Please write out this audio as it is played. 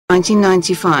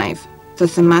1995, the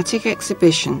thematic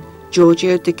exhibition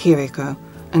Giorgio de Chirico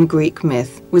and Greek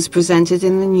Myth was presented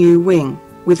in the new wing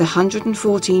with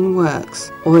 114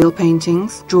 works, oil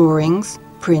paintings, drawings,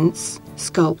 prints,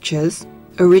 sculptures,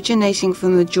 originating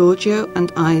from the Giorgio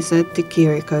and Isa de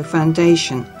Chirico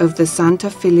Foundation of the Santa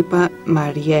Filippa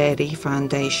Marieri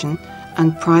Foundation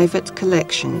and private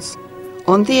collections.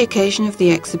 On the occasion of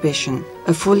the exhibition,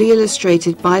 a fully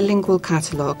illustrated bilingual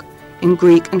catalogue in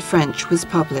Greek and French was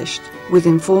published, with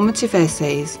informative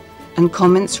essays and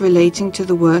comments relating to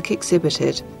the work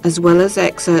exhibited, as well as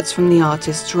excerpts from the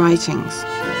artist's writings.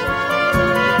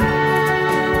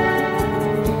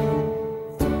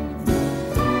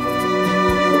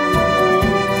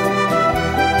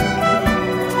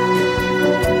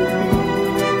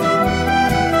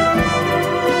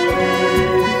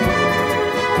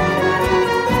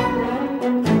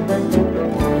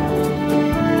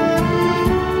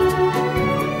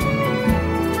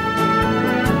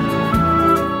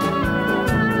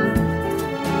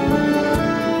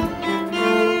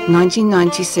 In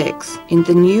 1996, in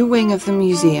the new wing of the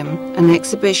museum, an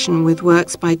exhibition with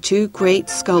works by two great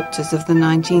sculptors of the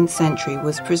 19th century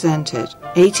was presented.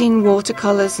 18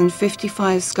 watercolors and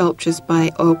 55 sculptures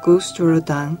by Auguste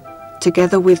Rodin,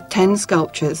 together with 10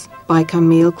 sculptures by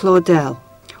Camille Claudel.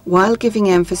 While giving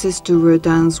emphasis to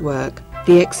Rodin's work,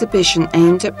 the exhibition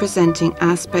aimed at presenting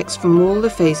aspects from all the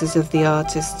phases of the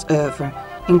artist's oeuvre,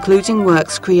 including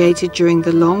works created during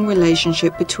the long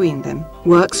relationship between them,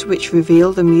 works which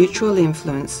reveal the mutual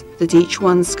influence that each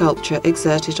one's sculpture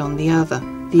exerted on the other.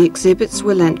 The exhibits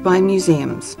were lent by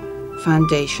museums,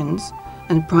 foundations,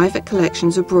 and private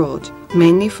collections abroad,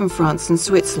 mainly from France and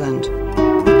Switzerland.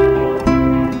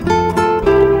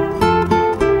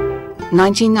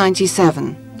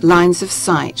 1997, Lines of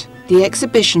Sight. The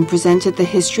exhibition presented the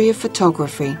history of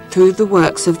photography through the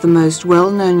works of the most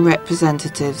well-known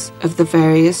representatives of the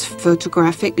various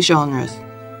photographic genres: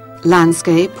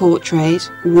 landscape,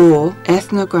 portrait, war,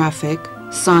 ethnographic,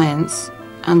 science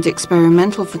and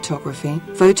experimental photography,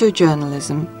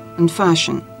 photojournalism and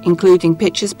fashion, including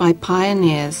pictures by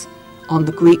pioneers on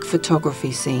the Greek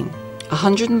photography scene.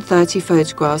 130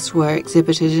 photographs were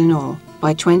exhibited in all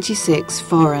by 26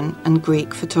 foreign and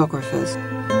Greek photographers. –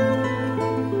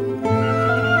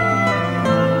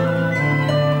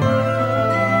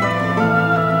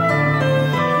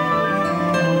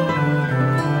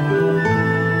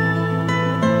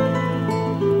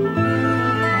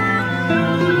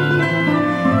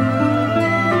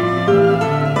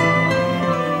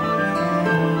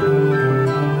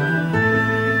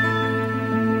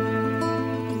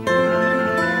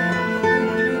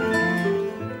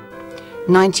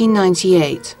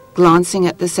 1998, Glancing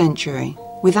at the Century.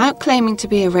 Without claiming to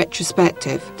be a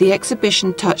retrospective, the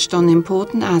exhibition touched on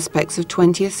important aspects of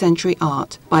 20th century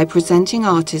art by presenting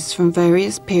artists from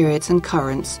various periods and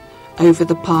currents over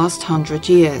the past 100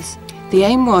 years. The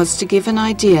aim was to give an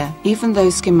idea, even though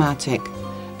schematic,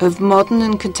 of modern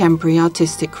and contemporary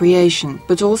artistic creation,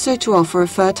 but also to offer a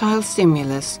fertile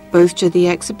stimulus both to the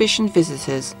exhibition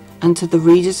visitors and to the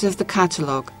readers of the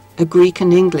catalogue, a Greek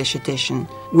and English edition,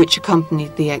 which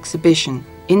accompanied the exhibition.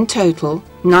 In total,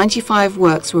 95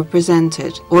 works were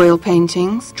presented: oil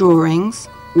paintings, drawings,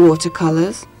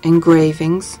 watercolors,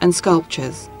 engravings and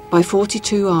sculptures by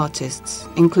 42 artists,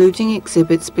 including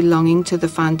exhibits belonging to the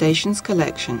Foundation's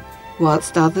collection,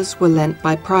 whilst others were lent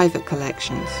by private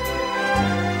collections. –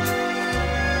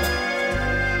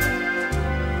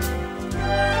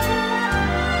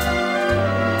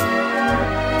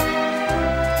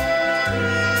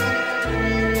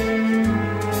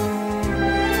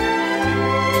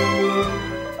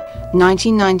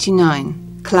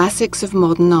 1999, Classics of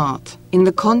Modern Art. In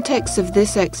the context of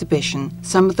this exhibition,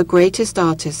 some of the greatest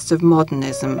artists of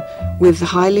modernism, with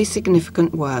highly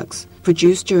significant works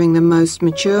produced during the most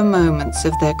mature moments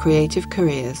of their creative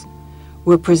careers,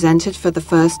 were presented for the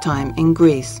first time in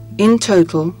Greece. In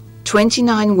total,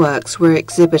 29 works were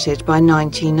exhibited by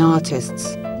 19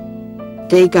 artists: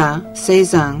 Degas,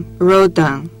 Cézanne,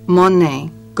 Rodin, Monet,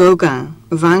 Gauguin,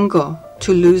 Van Gogh,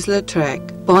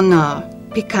 Toulouse-Lautrec, Bonnard,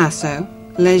 Picasso,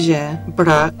 Léger,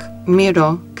 Braque,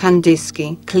 Miro,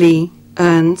 Kandinsky, Klee,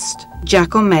 Ernst,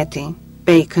 Giacometti,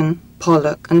 Bacon,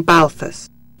 Pollock and Balthus.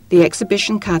 The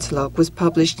exhibition catalogue was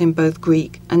published in both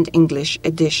Greek and English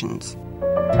editions.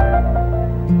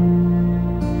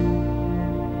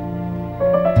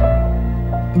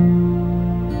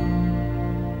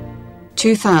 –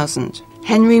 2000,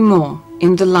 Henry Moore,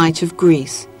 In the Light of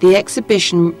Greece. The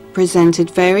exhibition presented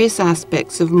various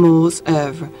aspects of Moore's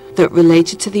oeuvre that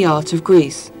related to the art of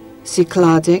Greece: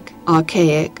 Cycladic,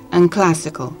 archaic and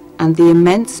classical, and the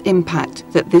immense impact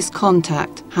that this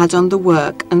contact had on the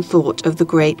work and thought of the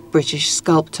great British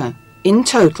sculptor. In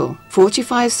total,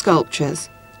 45 sculptures,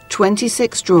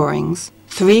 26 drawings,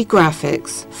 3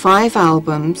 graphics, 5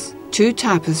 albums, 2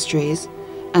 tapestries,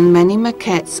 and many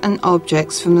maquettes and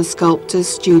objects from the sculptor's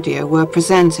studio were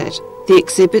presented. The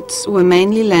exhibits were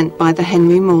mainly lent by the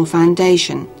Henry Moore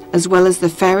Foundation, as well as the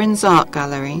Ferrens Art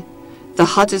Gallery, the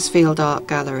Huddersfield Art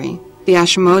Gallery, the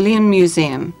Ashmolean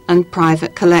Museum, and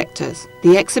private collectors.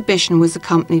 The exhibition was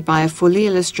accompanied by a fully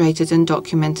illustrated and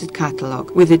documented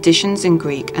catalogue, with editions in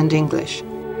Greek and English.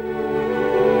 –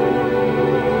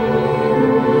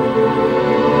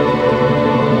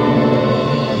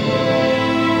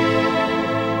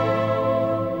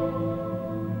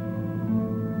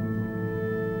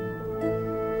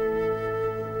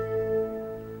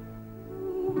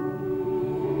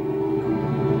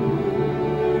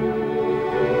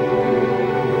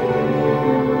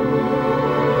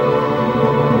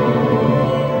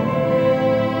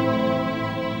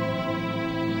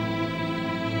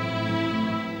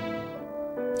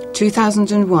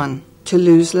 2001,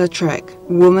 Toulouse-Lautrec,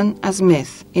 Woman as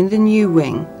Myth. In the new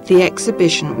wing, the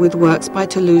exhibition with works by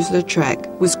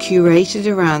Toulouse-Lautrec was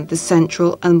curated around the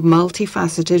central and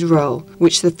multifaceted role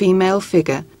which the female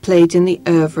figure played in the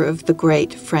oeuvre of the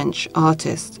great French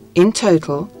artist. In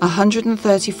total,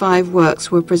 135 works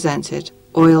were presented,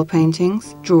 oil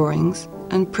paintings, drawings,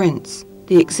 and prints.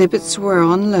 The exhibits were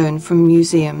on loan from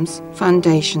museums,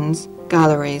 foundations,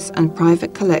 galleries and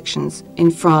private collections in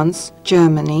France,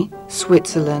 Germany,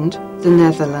 Switzerland, the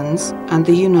Netherlands and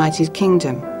the United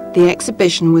Kingdom. The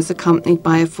exhibition was accompanied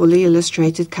by a fully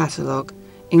illustrated catalogue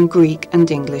in Greek and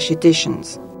English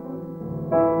editions.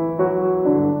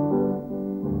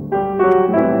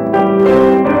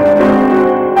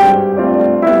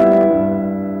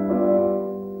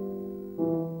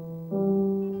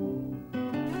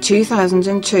 –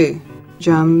 2002,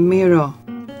 Jean Miro.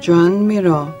 Jean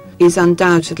Miro is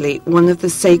undoubtedly one of the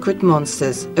sacred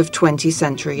monsters of 20th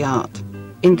century art.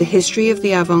 In the history of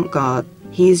the avant-garde,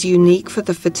 he is unique for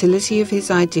the fertility of his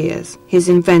ideas, his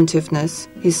inventiveness,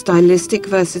 his stylistic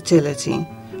versatility,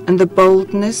 and the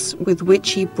boldness with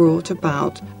which he brought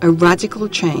about a radical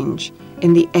change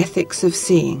in the ethics of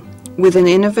seeing. With an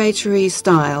innovatory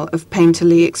style of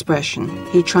painterly expression,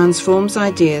 he transforms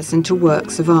ideas into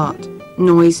works of art.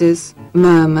 Noises,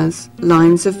 murmurs,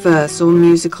 lines of verse or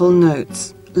musical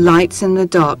notes, lights in the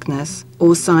darkness,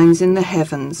 or signs in the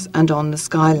heavens and on the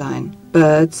skyline,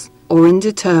 birds, or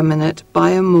indeterminate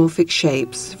biomorphic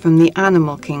shapes from the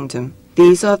animal kingdom.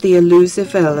 These are the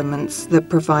elusive elements that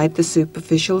provide the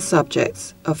superficial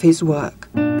subjects of his work.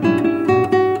 –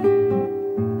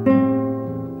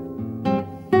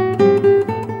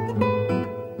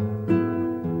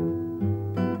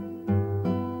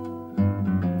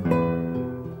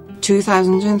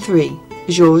 2003,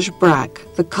 Georges Braque,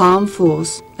 the calm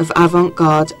force of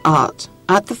avant-garde art.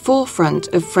 At the forefront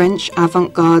of French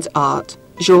avant-garde art,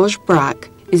 Georges Braque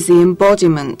is the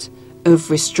embodiment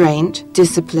of restraint,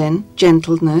 discipline,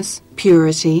 gentleness,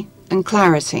 purity, and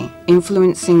clarity,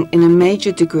 influencing in a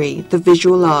major degree the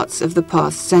visual arts of the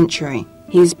past century.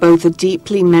 He is both a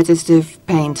deeply meditative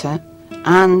painter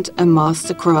and a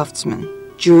master craftsman.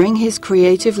 During his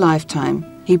creative lifetime,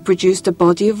 he produced a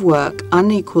body of work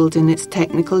unequaled in its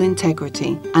technical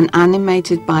integrity and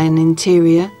animated by an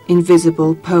interior,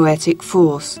 invisible, poetic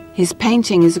force. His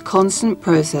painting is a constant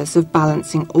process of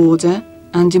balancing order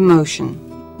and emotion.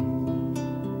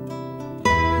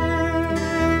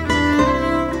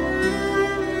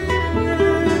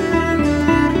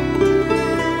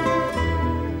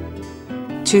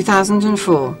 –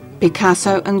 2004,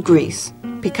 Picasso and Greece.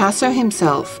 Picasso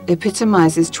himself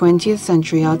epitomizes 20th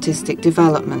century artistic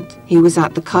development. He was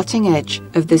at the cutting edge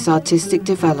of this artistic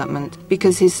development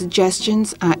because his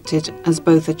suggestions acted as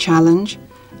both a challenge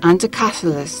and a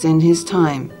catalyst in his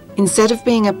time. Instead of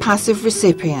being a passive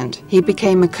recipient, he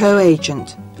became a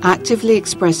co-agent, actively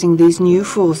expressing these new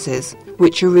forces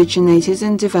which originated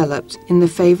and developed in the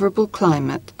favorable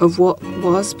climate of what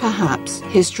was perhaps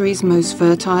history's most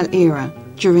fertile era,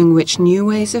 during which new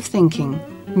ways of thinking,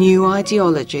 new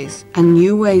ideologies and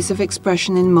new ways of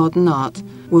expression in modern art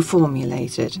were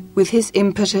formulated. With his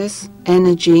impetus,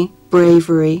 energy,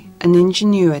 bravery and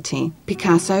ingenuity,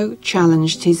 Picasso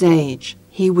challenged his age.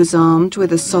 He was armed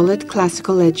with a solid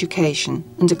classical education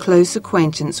and a close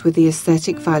acquaintance with the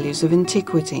aesthetic values of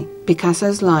antiquity.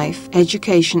 Picasso's life,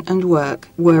 education and work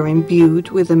were imbued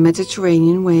with a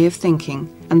Mediterranean way of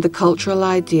thinking and the cultural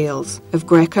ideals of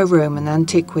Greco-Roman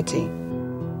antiquity.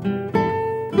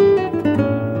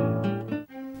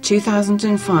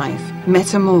 2005,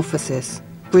 Metamorphosis.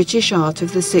 British Art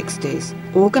of the 60s,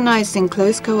 organised in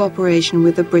close cooperation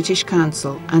with the British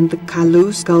Council and the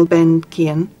Kalous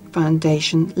Gulbenkian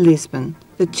Foundation, Lisbon,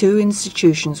 the two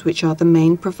institutions which are the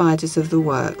main providers of the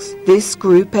works. This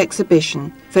group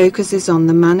exhibition focuses on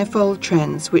the manifold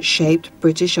trends which shaped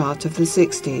British art of the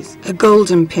 60s, a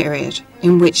golden period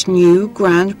in which new,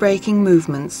 groundbreaking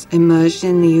movements emerged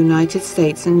in the United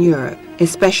States and Europe,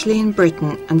 especially in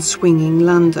Britain and swinging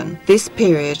London. This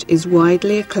period is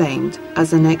widely acclaimed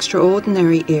as an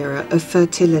extraordinary era of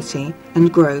fertility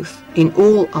and growth in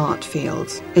all art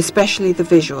fields, especially the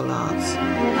visual arts.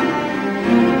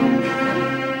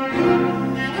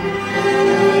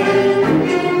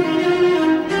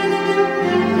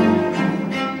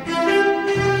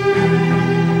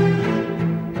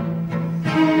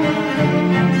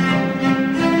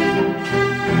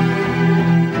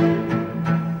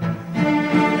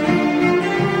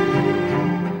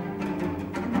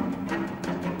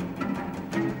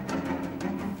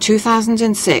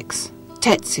 (2006)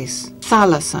 Tetsis,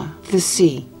 Thalassa, the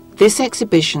Sea. This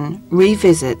exhibition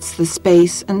revisits the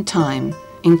space and time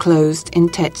enclosed in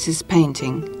Tetsis'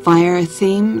 painting via a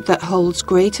theme that holds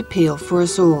great appeal for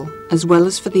us all, as well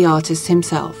as for the artist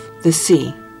himself, the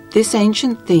sea. This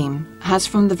ancient theme has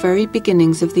from the very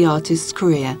beginnings of the artist's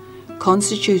career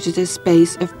constituted a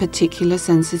space of particular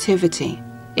sensitivity.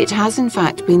 It has in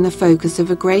fact been the focus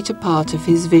of a greater part of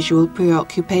his visual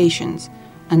preoccupations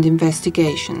and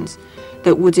investigations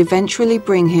that would eventually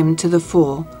bring him to the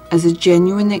fore as a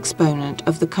genuine exponent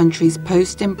of the country's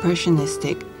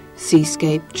post-impressionistic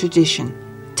seascape tradition.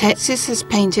 Tetsis has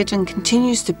painted and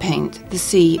continues to paint the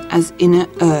sea as inner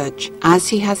urge, as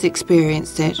he has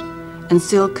experienced it and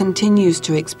still continues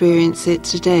to experience it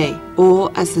today,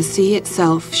 or as the sea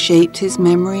itself shaped his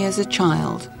memory as a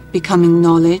child, becoming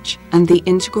knowledge and the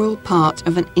integral part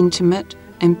of an intimate,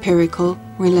 empirical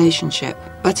relationship.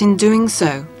 But in doing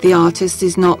so, the artist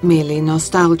is not merely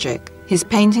nostalgic. His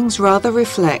paintings rather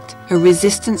reflect a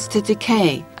resistance to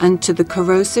decay and to the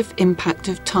corrosive impact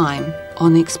of time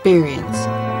on experience.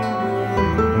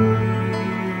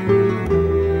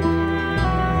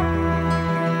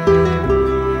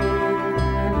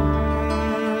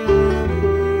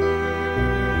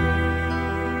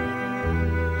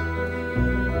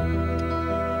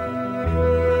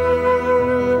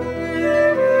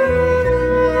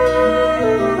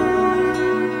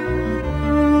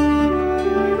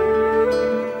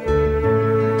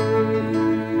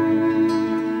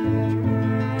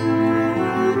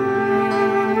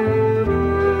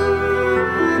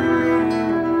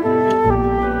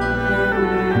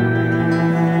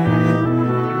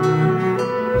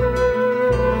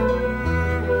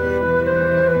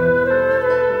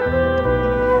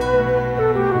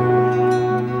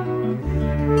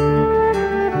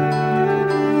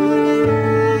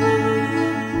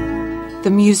 The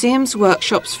museum's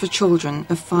workshops for children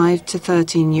of 5 to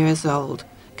 13 years old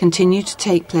continue to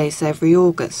take place every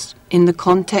August. In the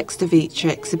context of each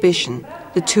exhibition,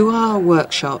 the 2-hour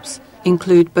workshops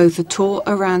include both a tour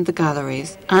around the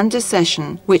galleries and a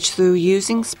session which, through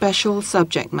using special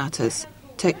subject matters,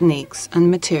 techniques and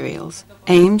materials,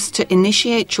 aims to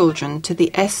initiate children to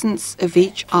the essence of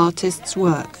each artist's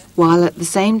work, while at the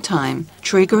same time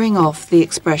triggering off the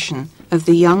expression of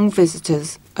the young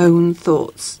visitor's own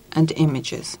thoughts and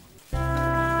images.